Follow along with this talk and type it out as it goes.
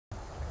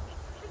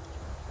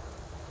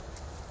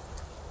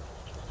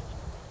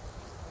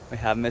We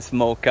have Miss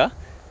Mocha.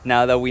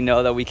 Now that we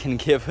know that we can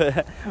give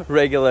her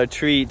regular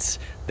treats,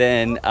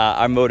 then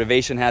our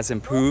motivation has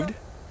improved.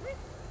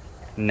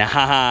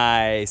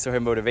 Nice. So her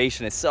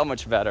motivation is so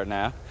much better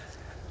now.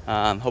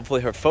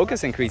 Hopefully her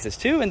focus increases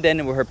too, and then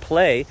her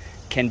play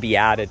can be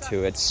added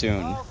to it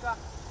soon.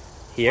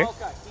 Here.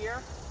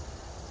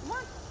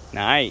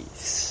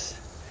 Nice.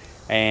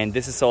 And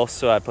this is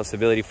also a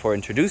possibility for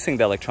introducing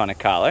the electronic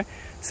collar.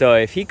 So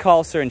if he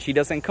calls her and she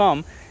doesn't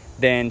come,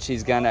 then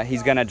he's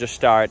gonna just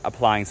start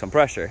applying some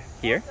pressure.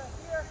 Here.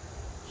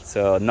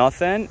 So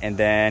nothing, and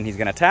then he's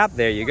gonna tap.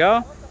 There you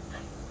go.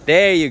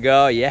 There you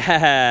go.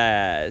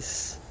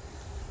 Yes.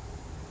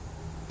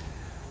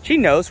 She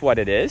knows what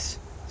it is.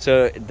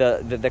 So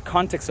the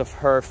context of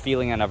her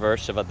feeling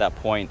aversive at that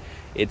point,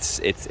 it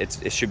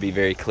should be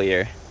very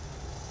clear.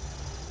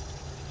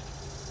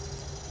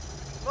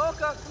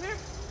 Mocha, come here.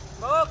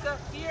 Mocha,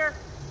 here.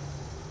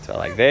 So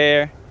like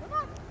there.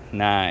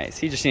 Nice.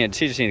 She just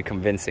needed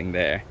convincing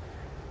there.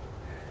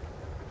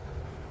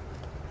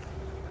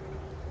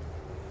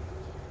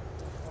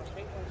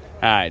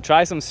 All right,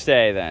 try some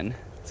stay then,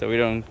 so we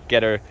don't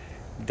get her,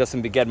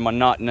 doesn't get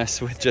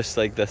monotonous with just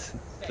like this.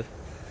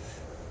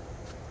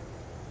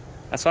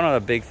 That's one of the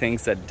big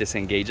things that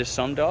disengages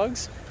some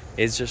dogs,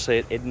 is just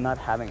like it not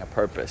having a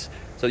purpose.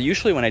 So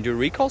usually when I do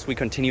recalls, we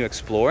continue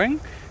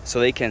exploring so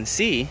they can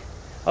see,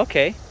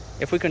 okay,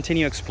 if we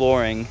continue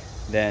exploring,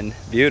 then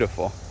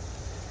beautiful.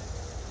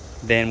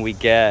 Then we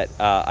get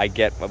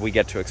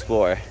to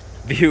explore.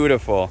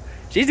 Beautiful.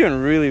 She's doing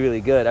really, really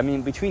good. I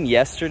mean, between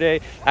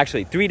yesterday,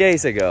 actually 3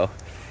 days ago,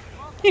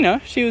 you know,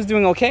 she was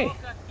doing okay.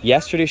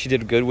 Yesterday she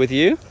did good with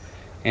you,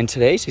 and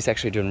today she's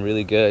actually doing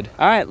really good.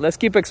 All right, let's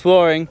keep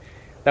exploring.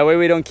 That way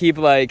we don't keep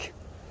like,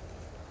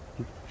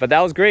 but that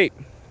was great.